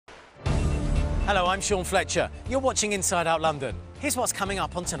Hello, I'm Sean Fletcher. You're watching Inside Out London. Here's what's coming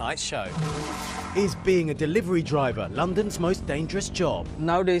up on tonight's show. Is being a delivery driver London's most dangerous job?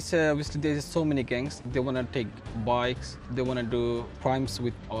 Nowadays, obviously, there's so many gangs. They want to take bikes. They want to do crimes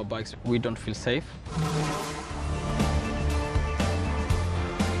with our bikes. We don't feel safe.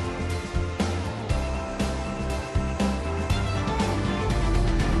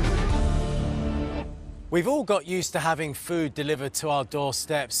 We've all got used to having food delivered to our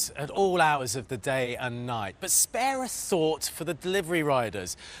doorsteps at all hours of the day and night. But spare a thought for the delivery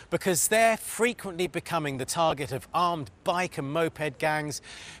riders, because they're frequently becoming the target of armed bike and moped gangs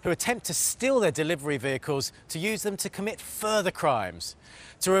who attempt to steal their delivery vehicles to use them to commit further crimes.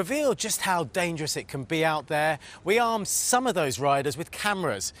 To reveal just how dangerous it can be out there, we armed some of those riders with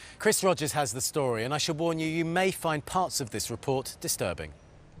cameras. Chris Rogers has the story, and I should warn you, you may find parts of this report disturbing.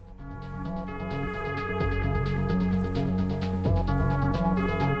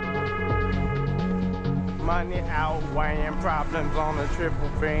 Money outweighing problems on a triple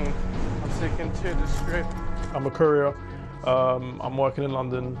beam. I'm sticking to the script. I'm a courier. I'm working in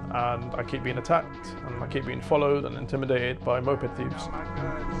London and I keep being attacked and I keep being followed and intimidated by moped thieves.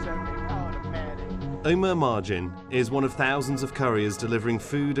 Omar Margin is one of thousands of couriers delivering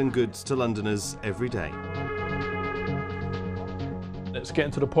food and goods to Londoners every day. It's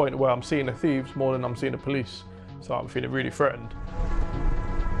getting to the point where I'm seeing the thieves more than I'm seeing the police, so I'm feeling really threatened.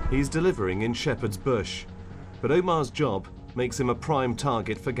 He's delivering in Shepherd's Bush, but Omar's job makes him a prime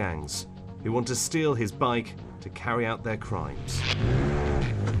target for gangs who want to steal his bike to carry out their crimes.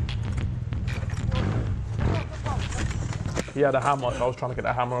 He had a hammer, so I was trying to get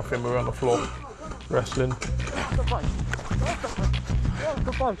the hammer off him. We were on the floor, wrestling.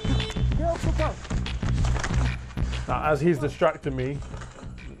 Now, as he's distracting me,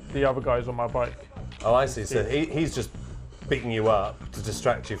 the other guy's on my bike. Oh, I see. So he's just beating you up to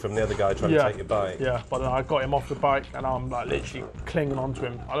distract you from the other guy trying to take your bike. Yeah, but then I got him off the bike and I'm like literally clinging onto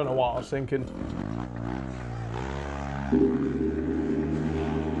him. I don't know what I was thinking.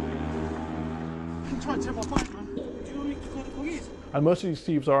 And most of these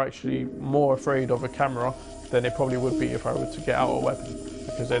thieves are actually more afraid of a camera than they probably would be if I were to get out a weapon,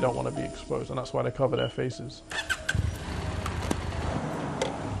 because they don't want to be exposed, and that's why they cover their faces.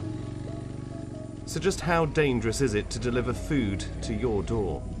 So just how dangerous is it to deliver food to your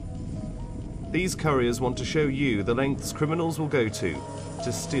door? These couriers want to show you the lengths criminals will go to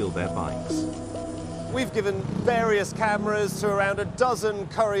steal their bikes. We've given various cameras to around a dozen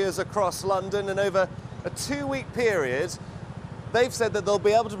couriers across London, and over a 2-week period, they've said that they'll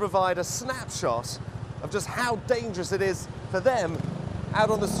be able to provide a snapshot of just how dangerous it is for them out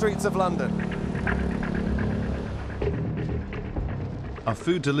on the streets of London. Our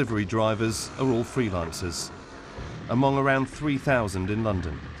food delivery drivers are all freelancers, among around 3,000 in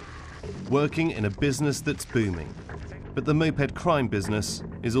London, working in a business that's booming. But the moped crime business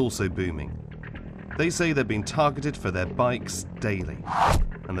is also booming. They say they've been targeted for their bikes daily,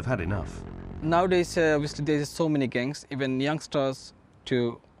 and they've had enough. Nowadays, obviously, there's so many gangs, even youngsters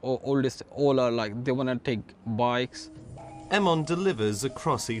to oldest, all are like, they want to take bikes. Emon delivers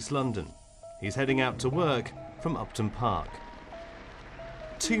across East London. He's heading out to work from Upton Park.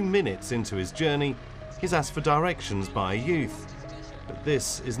 2 minutes into his journey, he's asked for directions by a youth. But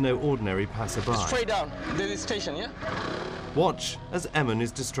this is no ordinary passerby. Straight down, there is station, yeah? Watch as Emon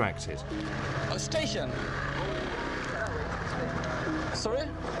is distracted. A station? Sorry?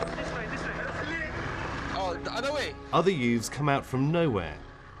 This way. Oh, the other way? Other youths come out from nowhere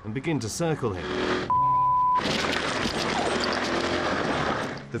and begin to circle him.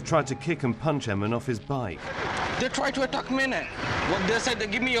 They've tried to kick and punch Emon off his bike. They tried to attack me now. What they said, they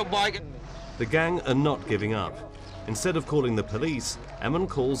give me your bike. The gang are not giving up. Instead of calling the police, Emon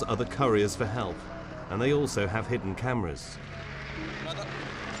calls other couriers for help. And they also have hidden cameras.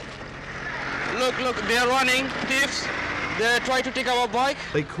 Look, they are running, thieves. They try to take our bike.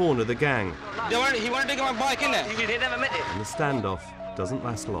 They corner the gang. He want to take my bike, innit? They never met it. And the standoff doesn't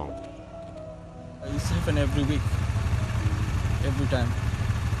last long. It's happen every week, every time.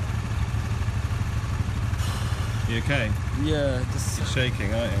 You okay? Yeah, just You're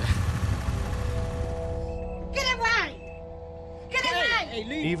shaking, aren't you? Get away! Get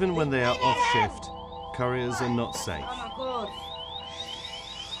away! Even when they are off shift, couriers are not safe.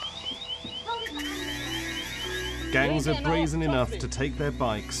 Gangs are brazen enough to take their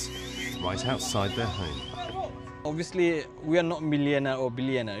bikes right outside their home. obviously we are not millionaire or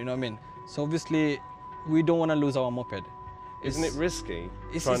billionaire, you know what I mean? So obviously we don't want to lose our moped. Isn't it risky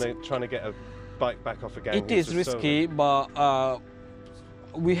trying to get a bike back off a gang? It is risky, but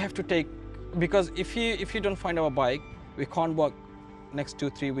we have to take, because if you don't find our bike, we can't work next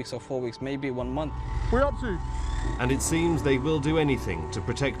 2-3 weeks or 4 weeks, maybe 1 month. We're up to. And it seems they will do anything to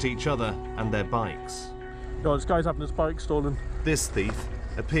protect each other and their bikes. Oh, this guy's having his bike stolen. This thief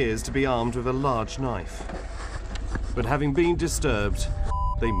appears to be armed with a large knife. But having been disturbed,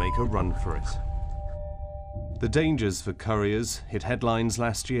 they make a run for it. The dangers for couriers hit headlines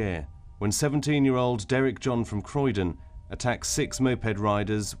last year when 17-year-old Derek John from Croydon attacked 6 moped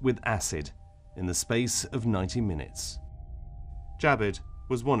riders with acid in the space of 90 minutes. Jabed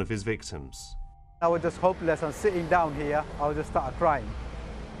was one of his victims. I was just hopeless and sitting down here, I was just started crying.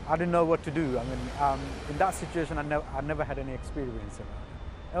 I didn't know what to do. I mean, in that situation, I never had any experience.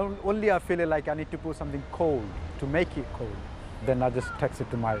 Only I feel like I need to put something cold to make it cold. Then I just texted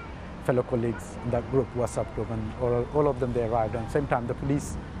to my fellow colleagues in that group, WhatsApp group, and all of them, they arrived. And at the same time, the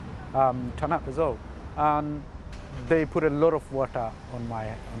police turned up as well. And they put a lot of water on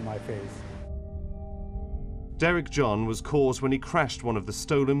my face. Derek John was caught when he crashed one of the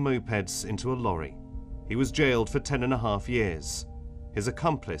stolen mopeds into a lorry. He was jailed for 10.5 years. His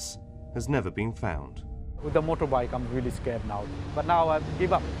accomplice has never been found. With the motorbike, I'm really scared now. But now I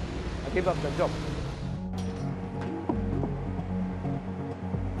give up. I give up the job.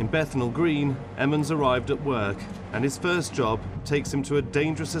 In Bethnal Green, Emmons arrived at work, and his first job takes him to a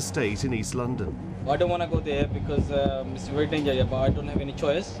dangerous estate in East London. I don't want to go there because it's very dangerous, but I don't have any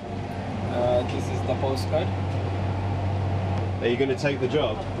choice. This is the postcard. Are you going to take the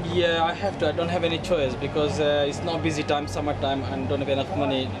job? Yeah, I have to. I don't have any choice because it's not busy time, summertime, and don't have enough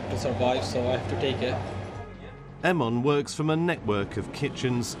money to survive, so I have to take it. Emmon works from a network of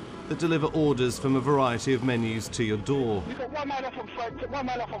kitchens that deliver orders from a variety of menus to your door. You've got 1 mile off on foot, 1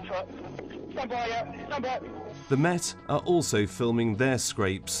 mile off on foot. Stand by, stand by. The Met are also filming their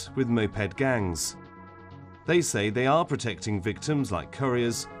scrapes with moped gangs. They say they are protecting victims like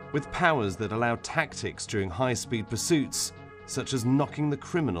couriers with powers that allow tactics during high-speed pursuits, such as knocking the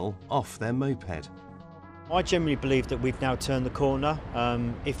criminal off their moped. I generally believe that we've now turned the corner.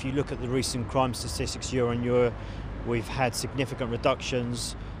 If you look at the recent crime statistics year on year, we've had significant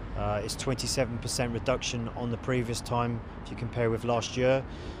reductions. It's 27% reduction on the previous time if you compare with last year.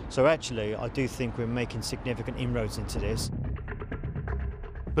 So actually, I do think we're making significant inroads into this.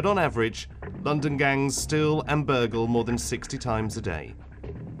 But on average, London gangs steal and burgle more than 60 times a day,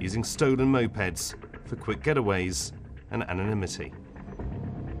 using stolen mopeds for quick getaways and anonymity.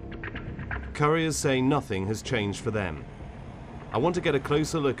 Couriers say nothing has changed for them. I want to get a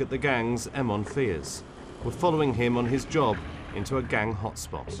closer look at the gangs Emmon fears. We're following him on his job into a gang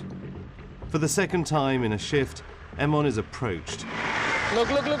hotspot. For the second time in a shift, Emmon is approached. Look,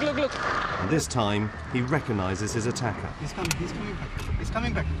 look, look, look, look. And this time, he recognises his attacker. He's coming back. He's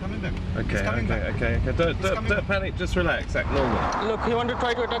coming back. Okay. Don't panic, just relax, act normal. Look, he wanted to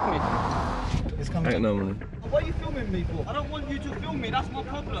try to attack me. He's coming Act back. normally. What are you filming me for? I don't want you to film me, that's my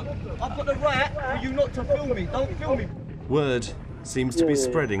problem. I've got the right for you not to film me, don't film me. Word seems to be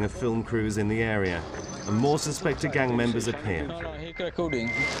spreading of film crews in the area, and more suspected gang members appear. No, he's recording.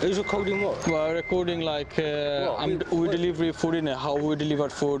 He's recording what? Well, recording like we deliver food in how we deliver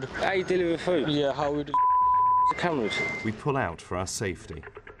food. How you deliver food? Yeah, how we Cameras. We pull out for our safety.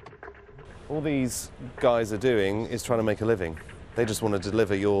 All these guys are doing is trying to make a living. They just want to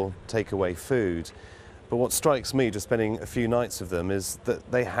deliver your takeaway food. But what strikes me just spending a few nights with them is that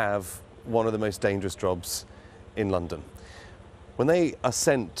they have one of the most dangerous jobs in London. When they are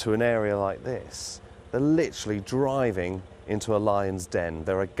sent to an area like this, they're literally driving into a lion's den.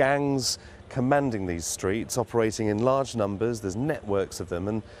 There are gangs commanding these streets, operating in large numbers, there's networks of them,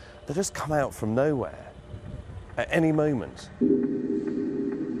 and they just come out from nowhere at any moment.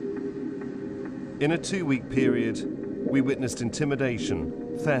 In a 2-week period, we witnessed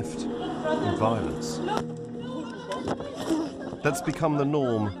intimidation, theft, and violence. That's become the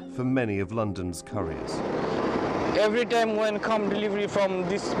norm for many of London's couriers. Every time when come delivery from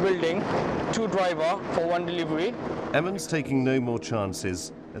this building, 2 driver for 1 delivery. Emmons taking no more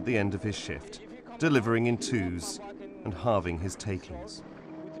chances at the end of his shift, delivering in 2s and halving his takings.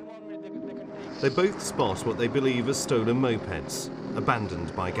 They both spot what they believe are stolen mopeds,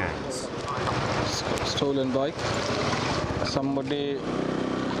 abandoned by gangs. Stolen bike. Somebody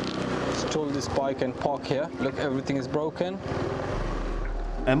stole this bike and park here. Look, everything is broken.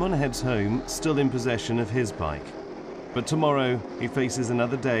 Emmon heads home, still in possession of his bike. But tomorrow, he faces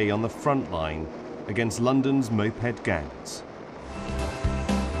another day on the front line against London's moped gangs.